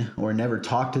again or never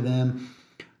talk to them.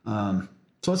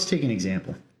 So let's take an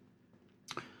example.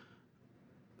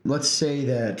 Let's say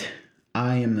that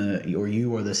I am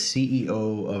you are the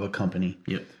CEO of a company.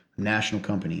 Yep. National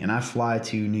company, and I fly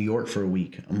to New York for a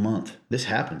week, a month. This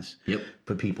happens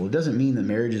for people. It doesn't mean that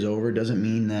marriage is over. It doesn't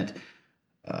mean that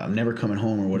I'm never coming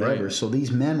home or whatever. Right. So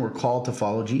these men were called to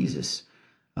follow Jesus,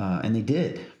 and they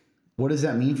did. What does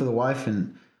that mean for the wife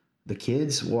and the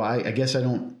kids? Well, I guess I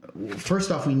don't.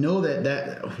 First off, we know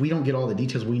that we don't get all the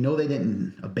details. We know they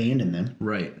didn't abandon them.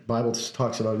 Right. The Bible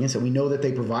talks about against it. We know that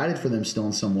they provided for them still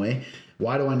in some way.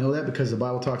 Why do I know that? Because the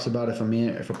Bible talks about if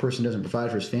a person doesn't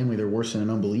provide for his family, they're worse than an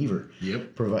unbeliever.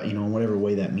 Yep. In whatever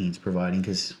way that means, providing.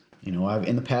 Because I've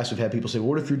in the past we've had people say, "Well,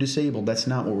 what if you're disabled?" That's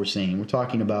not what we're saying. We're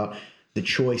talking about the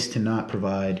choice to not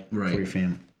provide for your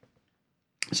family.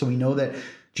 So we know that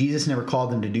Jesus never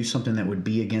called them to do something that would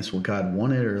be against what God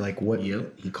wanted or like what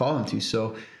He called them to.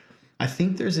 So I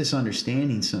think there's this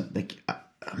understanding, a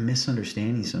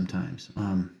misunderstanding sometimes.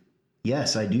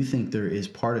 Yes, I do think there is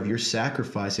part of your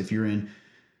sacrifice if you're in.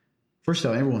 First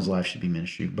of all, everyone's life should be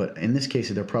ministry, but in this case,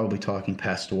 they're probably talking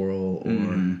pastoral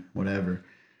or whatever.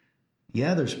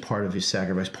 yeah, there's part of his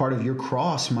sacrifice. Part of your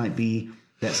cross might be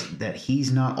that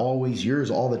he's not always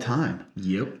yours all the time.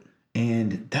 Yep.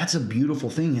 And that's a beautiful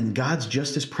thing. And God's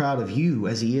just as proud of you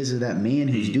as he is of that man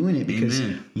who's doing it, because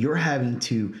you're having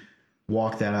to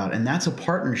walk that out. And that's a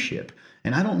partnership.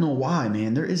 And I don't know why,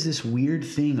 man. There is this weird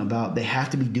thing about they have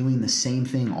to be doing the same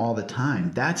thing all the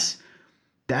time. That's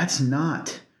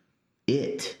not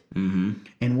it. Mm-hmm.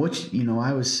 And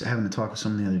I was having a talk with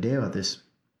someone the other day about this.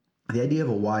 The idea of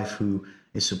a wife who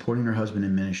is supporting her husband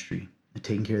in ministry and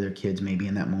taking care of their kids maybe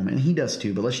in that moment. And he does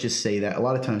too, but let's just say that a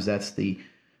lot of times that's the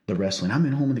wrestling. I'm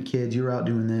at home with the kids. You're out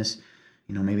doing this.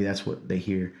 Maybe that's what they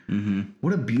hear. Mm-hmm.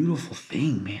 What a beautiful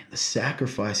thing, man. The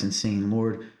sacrifice and saying,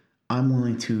 Lord, I'm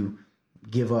willing to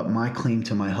give up my claim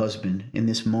to my husband in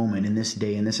this moment, in this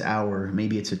day, in this hour.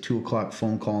 Maybe it's a 2:00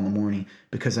 phone call in the morning,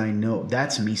 because I know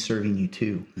that's me serving you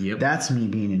too. Yep. That's me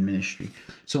being in ministry.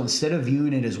 So instead of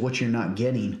viewing it as what you're not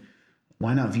getting,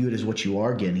 why not view it as what you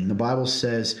are getting? The Bible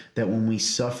says that when we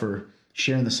suffer,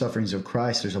 sharing the sufferings of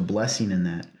Christ, there's a blessing in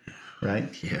that, right?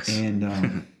 Yes.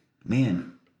 And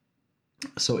man,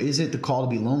 so is it the call to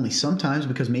be lonely? Sometimes,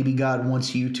 because maybe God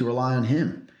wants you to rely on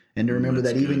him and to remember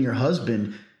that even your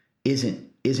husband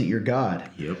isn't your God.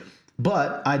 Yep.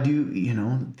 But I do,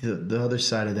 the other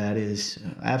side of that is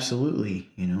absolutely,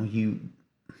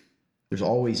 there's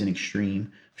always an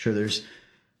extreme. I'm sure there's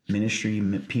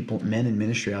people, men in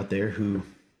ministry out there who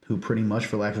pretty much,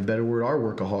 for lack of a better word, are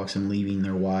workaholics and leaving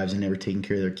their wives and never taking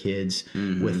care of their kids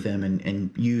with them,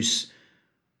 and use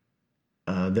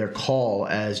their call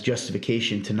as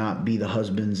justification to not be the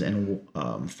husbands and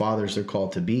fathers they're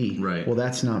called to be. Right. Well,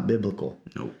 that's not biblical.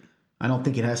 Nope. I don't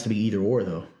think it has to be either or,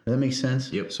 though. Does that make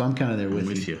sense? Yep. So I'm kind of there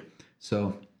with you.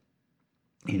 So,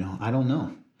 I don't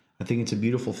know. I think it's a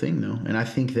beautiful thing, though. And I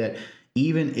think that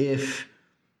even if,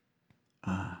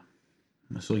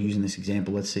 I'm still using this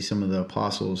example, let's say some of the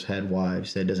apostles had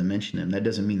wives, that doesn't mention them. That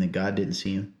doesn't mean that God didn't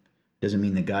see them. Doesn't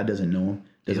mean that God doesn't know them.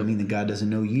 Doesn't mean that God doesn't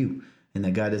know you, and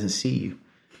that God doesn't see you.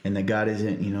 And that God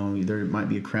isn't, there might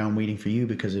be a crown waiting for you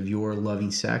because of your loving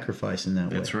sacrifice in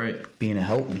that way. That's right. Being a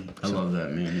helpmeet. I love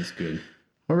that, man. It's good.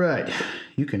 All right.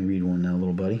 You can read one now,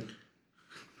 little buddy.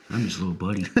 I'm just a little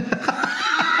buddy.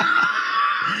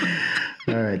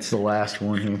 All right. It's the last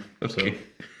one here. Okay.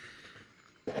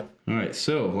 All right.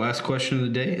 So, last question of the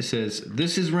day. It says,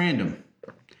 this is random.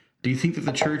 Do you think that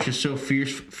the church is so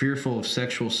fearful of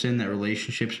sexual sin that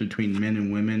relationships between men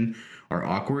and women are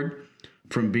awkward?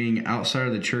 From being outside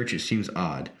of the church, it seems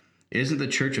odd. Isn't the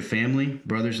church a family,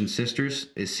 brothers and sisters?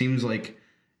 It seems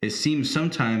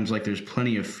sometimes like there's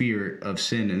plenty of fear of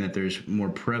sin, and that there's more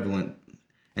prevalent,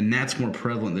 and that's more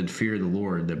prevalent than fear of the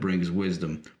Lord that brings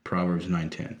wisdom. Proverbs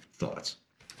 9:10. Thoughts?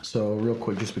 So real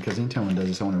quick, just because anytime one does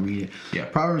this, I want to read it. Yeah.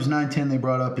 Proverbs 9:10 they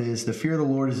brought up is, the fear of the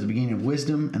Lord is the beginning of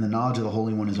wisdom, and the knowledge of the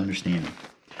Holy One is understanding.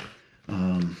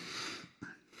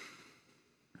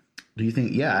 Do you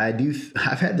think? Yeah, I do.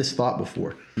 I've had this thought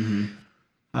before. Mm-hmm.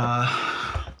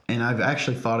 And I've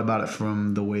actually thought about it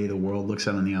from the way the world looks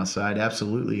at it on the outside.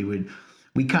 Absolutely.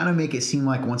 We kind of make it seem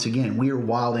like, once again, we are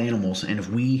wild animals. And if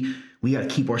we got to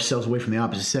keep ourselves away from the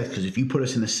opposite sex, because if you put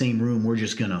us in the same room, we're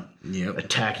just going to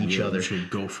attack each other. We should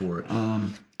go for it.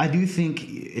 I do think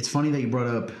it's funny that you brought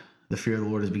up the fear of the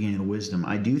Lord is the beginning of wisdom.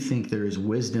 I do think there is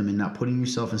wisdom in not putting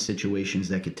yourself in situations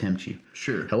that could tempt you.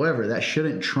 Sure. However, that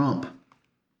shouldn't trump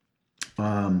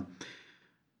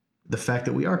the fact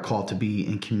that we are called to be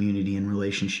in community and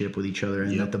relationship with each other,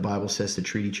 and that the Bible says to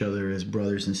treat each other as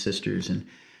brothers and sisters. And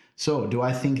so, do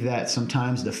I think that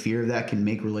sometimes the fear of that can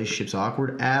make relationships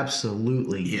awkward?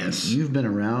 Absolutely. Yes. You've been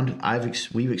around.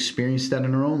 We've experienced that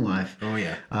in our own life. Oh,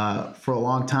 yeah. For a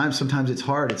long time, sometimes it's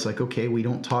hard. It's like, okay, we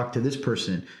don't talk to this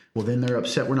person. Well, then they're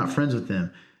upset we're not friends with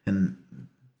them.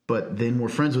 But then we're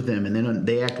friends with them, and then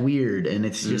they act weird. And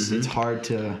it's just, it's hard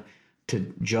to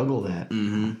juggle that.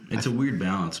 Mm-hmm. It's a weird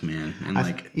balance, man. And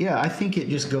I think it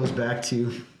just goes back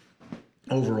to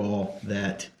overall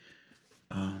that,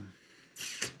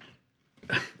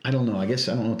 I don't know. I guess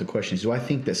I don't know what the question is. Do I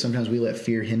think that sometimes we let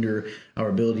fear hinder our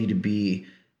ability to be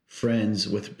friends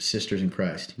with sisters in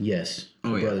Christ? Yes.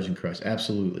 Brothers in Christ.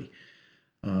 Absolutely.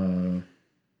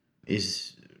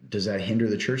 Does that hinder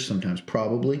the church sometimes?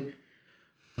 Probably.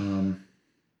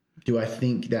 Do I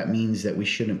think that means that we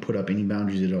shouldn't put up any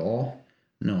boundaries at all?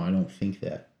 No, I don't think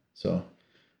that. So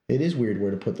it is weird where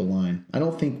to put the line. I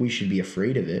don't think we should be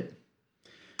afraid of it.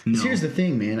 No. Here's the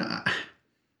thing, man.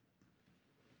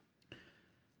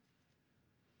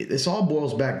 This all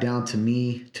boils back down to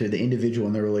the individual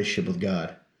and their relationship with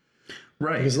God.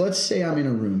 Right. Because let's say I'm in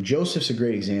a room. Joseph's a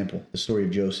great example, the story of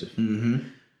Joseph. Mm-hmm.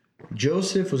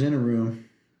 Joseph was in a room.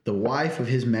 The wife of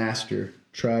his master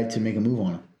tried to make a move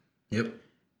on him. Yep.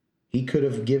 He could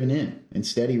have given in.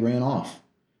 Instead, he ran off.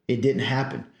 It didn't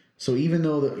happen. So even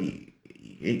though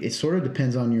it sort of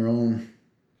depends on your own,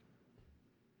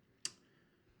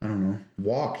 I don't know,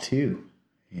 walk too,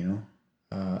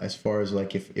 as far as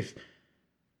like if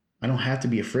I don't have to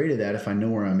be afraid of that if I know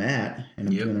where I'm at and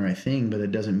I'm doing the right thing, but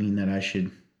it doesn't mean that I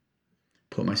should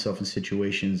put myself in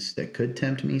situations that could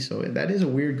tempt me. So that is a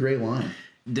weird gray line.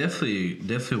 Definitely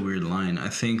a weird line. I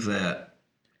think that,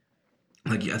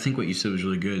 I think what you said was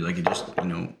really good. Like, it just,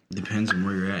 depends on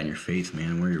where you're at in your faith,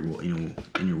 man, where you're,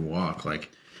 in your walk.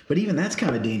 Like, but even that's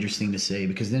kind of a dangerous thing to say,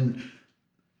 because then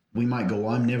we might go, well,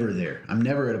 I'm never there. I'm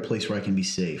never at a place where I can be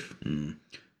safe.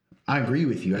 I agree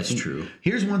with you. That's true.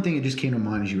 Here's one thing that just came to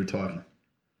mind as you were talking.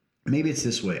 Maybe it's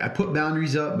this way. I put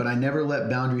boundaries up, but I never let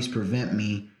boundaries prevent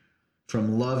me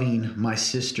from loving my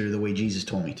sister the way Jesus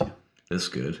told me to. That's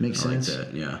good. Makes sense? Like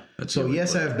that. Yeah. That's so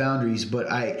yes, I have boundaries,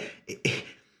 but I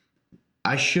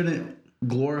shouldn't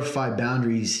glorify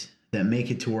boundaries that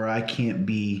make it to where I can't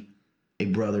be a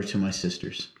brother to my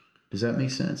sisters. Does that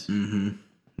make sense? Mm-hmm.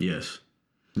 Yes.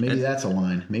 Maybe that's a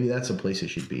line. Maybe that's a place it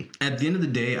should be. At the end of the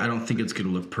day, I don't think it's going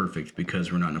to look perfect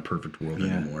because we're not in a perfect world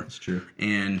anymore. That's true.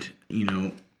 And,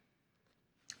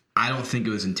 I don't think it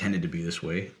was intended to be this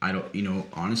way. I don't,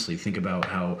 honestly, think about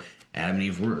how Adam and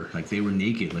Eve were. Like, they were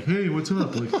naked. Like, hey, what's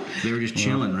up? Like, they were just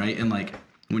chilling, right? And, like,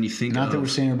 when you think Not that we're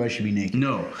saying everybody should be naked.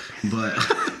 No, but...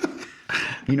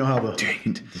 You know how the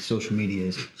social media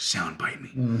is. Soundbite me.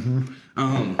 Mm-hmm.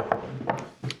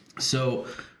 So,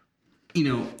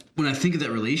 when I think of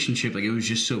that relationship, like, it was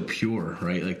just so pure,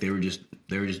 right? Like, they were just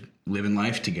living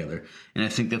life together. And I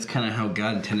think that's kind of how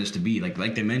God intended us to be. Like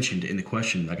they mentioned in the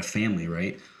question, like a family,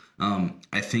 right?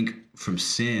 I think from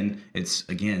sin, it's,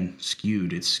 again,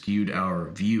 skewed. It's skewed our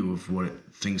view of what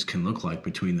things can look like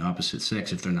between the opposite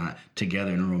sex if they're not together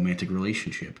in a romantic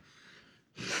relationship.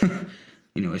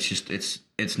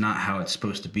 It's not how it's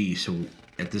supposed to be. So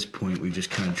at this point, we've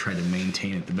just kind of tried to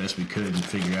maintain it the best we could and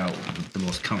figure out the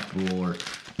most comfortable or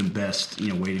the best,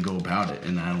 way to go about it.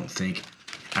 And I don't think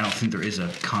there is a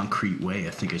concrete way.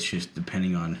 I think it's just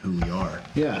depending on who we are.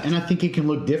 Yeah, and I think it can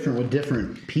look different with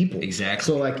different people. Exactly.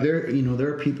 So like there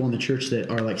are people in the church that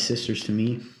are like sisters to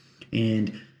me,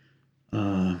 and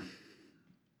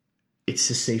it's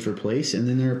a safer place. And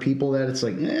then there are people that it's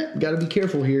like, got to be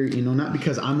careful here. Not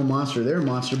because I'm a monster, they're a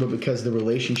monster, but because the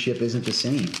relationship isn't the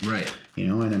same. Right.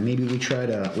 And maybe we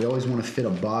always want to fit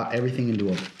everything into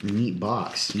a neat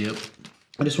box. Yep.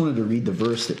 I just wanted to read the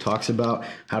verse that talks about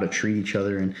how to treat each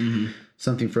other and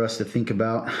something for us to think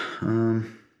about.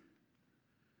 Man,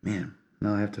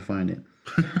 now I have to find it.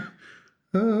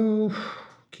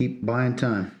 Keep buying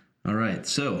time. All right.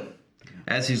 So,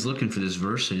 as he's looking for this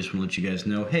verse, I just want to let you guys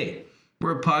know, hey,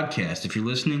 we're a podcast. If you're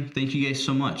listening, thank you guys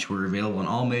so much. We're available on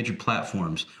all major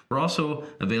platforms. We're also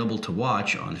available to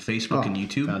watch on Facebook and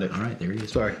YouTube. Found it. All right, there he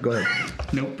is. Sorry, go ahead.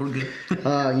 Nope, we're good.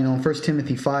 In 1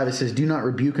 Timothy 5, it says, do not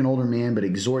rebuke an older man, but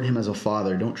exhort him as a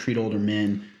father. Don't treat older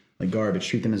men like garbage.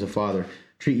 Treat them as a father.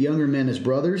 Treat younger men as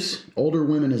brothers, older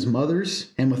women as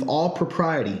mothers, and with all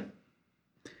propriety,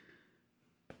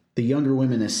 the younger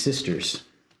women as sisters.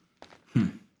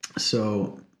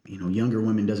 So, younger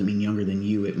women doesn't mean younger than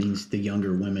you. It means the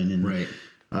younger women. And right.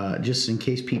 Just in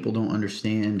case people don't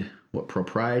understand what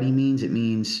propriety means, it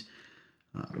means,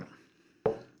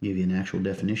 give you an actual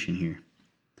definition here.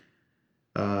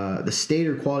 The state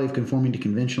or quality of conforming to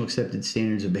conventional accepted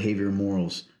standards of behavior and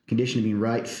morals. Condition of being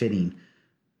right, fitting.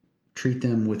 Treat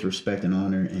them with respect and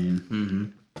honor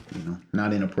and,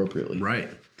 not inappropriately. Right.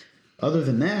 Other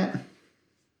than that,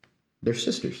 they're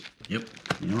sisters. Yep.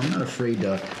 I'm not afraid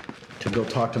to go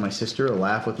talk to my sister or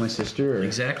laugh with my sister. Or,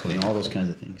 exactly. All those kinds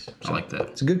of things. So, I like that.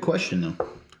 It's a good question, though.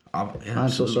 I'm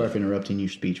so sorry for interrupting your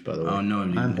speech, by the way. Oh, no.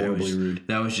 I'm horribly rude.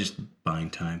 That was just buying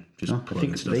time. Just I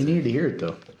think they needed to hear it,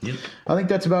 though. Yep. I think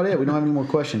that's about it. We don't have any more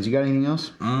questions. You got anything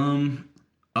else?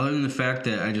 Other than the fact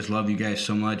that I just love you guys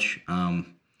so much,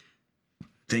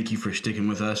 thank you for sticking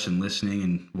with us and listening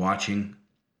and watching.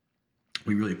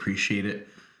 We really appreciate it.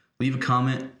 Leave a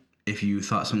comment if you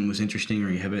thought something was interesting or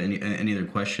you have any other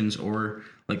questions, or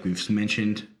like we've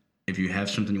mentioned, if you have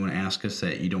something you want to ask us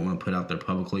that you don't want to put out there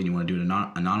publicly and you want to do it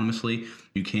anonymously,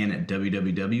 you can at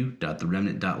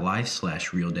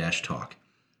www.theremnant.life/real-talk.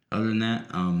 Other than that,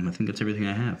 I think that's everything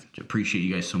I have. Appreciate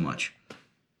you guys so much.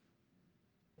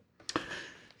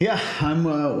 Yeah,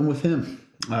 I'm with him.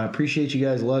 I appreciate you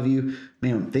guys. Love you.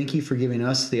 Man, thank you for giving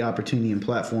us the opportunity and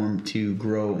platform to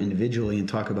grow individually and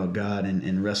talk about God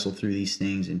and wrestle through these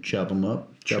things and chop it up.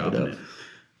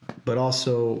 But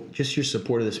also, just your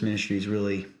support of this ministry has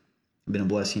really been a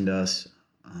blessing to us.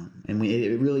 And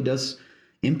it really does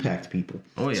impact people.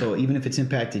 Oh, yeah. So even if it's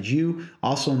impacted you,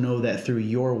 also know that through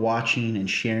your watching and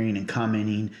sharing and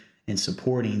commenting and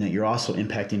supporting, that you're also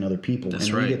impacting other people. That's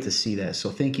and right. we get to see that. So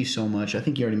thank you so much. I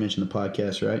think you already mentioned the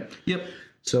podcast, right? Yep.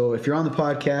 So if you're on the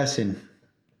podcast and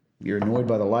you're annoyed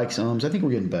by the likes, I think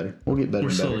we're getting better. We'll get better We're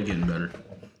and better. slowly getting better.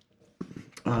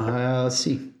 Let's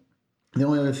see. The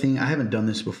only other thing, I haven't done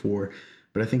this before,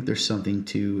 but I think there's something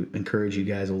to encourage you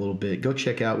guys a little bit. Go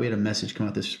check out, we had a message come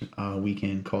out this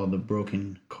weekend called The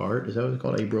Broken Cart. Is that what it's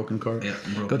called? A Broken Cart? Yeah,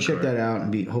 Broken Go check Cart. that out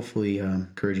and be hopefully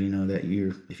encouraging, you know, that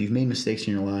if you've made mistakes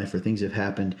in your life or things have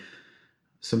happened,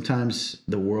 sometimes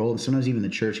the world, sometimes even the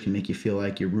church can make you feel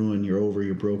like you're ruined, you're over,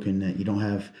 you're broken, that you don't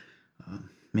have,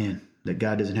 that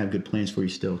God doesn't have good plans for you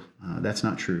still. That's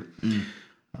not true.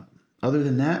 Other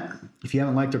than that, if you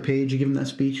haven't liked our page, you give them that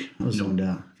speech. I was zoned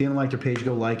out. If you haven't liked our page,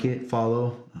 go like it,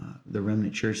 follow the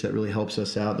Remnant Church. That really helps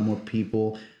us out. The more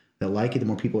people that like it, the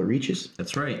more people it reaches.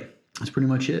 That's right. That's pretty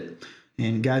much it.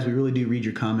 And guys, we really do read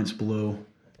your comments below.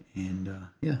 And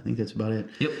I think that's about it.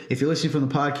 Yep. If you're listening from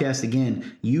the podcast,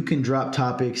 again, you can drop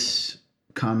topics,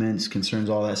 comments, concerns,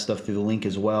 all that stuff through the link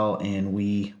as well. And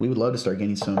we would love to start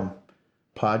getting some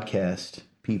podcast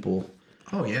people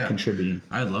Oh, yeah. contributing.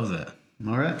 I love that.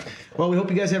 All right. Well, we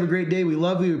hope you guys have a great day. We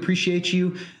love you. We appreciate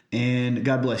you. And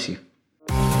God bless you.